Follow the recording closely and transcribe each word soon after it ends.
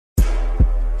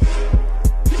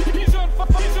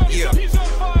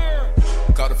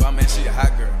she a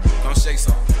hot girl. Come shake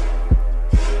some,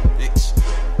 bitch.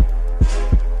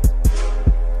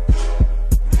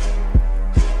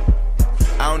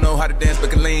 I don't know how to dance but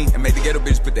can lean and make the ghetto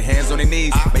bitches put their hands on their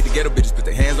knees. Make the ghetto bitches put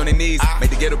their hands on their knees. Make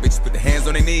the ghetto bitches put their hands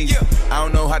on their knees. I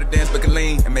don't know how to dance but can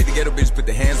lean and make the ghetto bitches put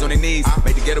their hands on their knees.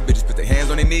 Make the ghetto bitches put their hands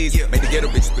on their knees. Make the ghetto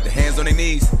bitches put their hands on their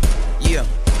knees. Yeah,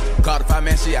 call the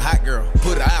fireman, she a hot girl.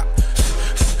 Put her out.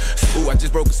 Ooh, I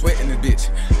just broke a sweat in this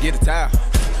bitch. Get a towel.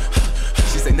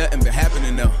 She say nothing been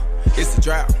happening though. It's a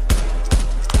drought.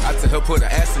 I tell her put her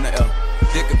ass in the L.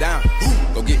 Dick her down.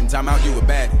 Go get in time out, you a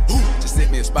baddie. Just sit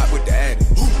me a spot with the addy.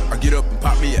 I get up and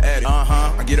pop me a addy.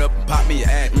 I get up and pop me a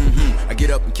addy. I get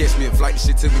up and catch me a flight. The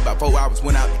shit took me about 4 hours,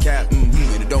 went out the cab.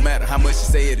 And it don't matter how much she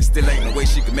say it, it still ain't no way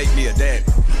she can make me a daddy.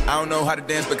 I don't know how to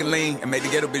dance but can lean and make the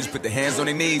ghetto bitches put their hands on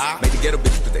their knees. Make the ghetto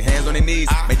bitches put their hands on their knees.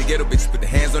 Make the ghetto bitches put their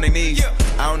hands on their knees.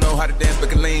 I don't know how to dance but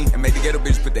can lean and make the ghetto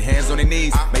bitches put their hands on their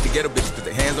knees. Make the ghetto bitches put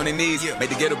their hands on their knees. Make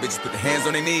the ghetto bitches put their hands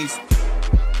on their knees.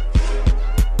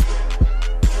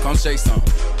 Come shake some.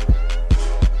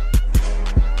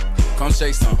 Come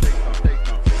shake some.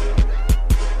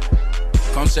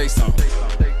 Come shake some.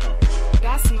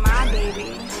 That's my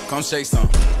baby. Come shake some.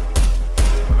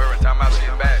 Her and time out, she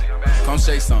a baddie. Come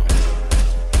shake some.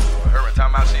 Her and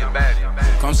time out, she a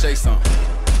baddie. Come shake some.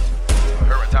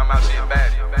 Her and time out, she a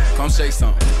baddie. Come shake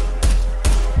some.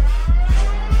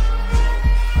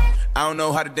 I don't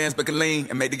know how to dance but can lean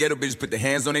and make the ghetto bitches put their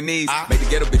hands on their knees. Make the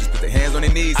ghetto bitches put their hands on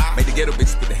their knees. Make the ghetto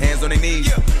bitches put their hands on their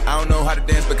knees. I don't know how to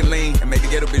dance but can lean and make the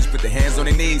ghetto bitches put their hands on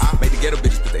their knees. Make the ghetto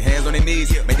bitches put their hands on their knees.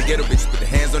 Make the ghetto bitches put their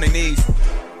hands on their knees.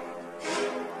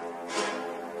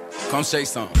 Come shake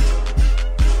some.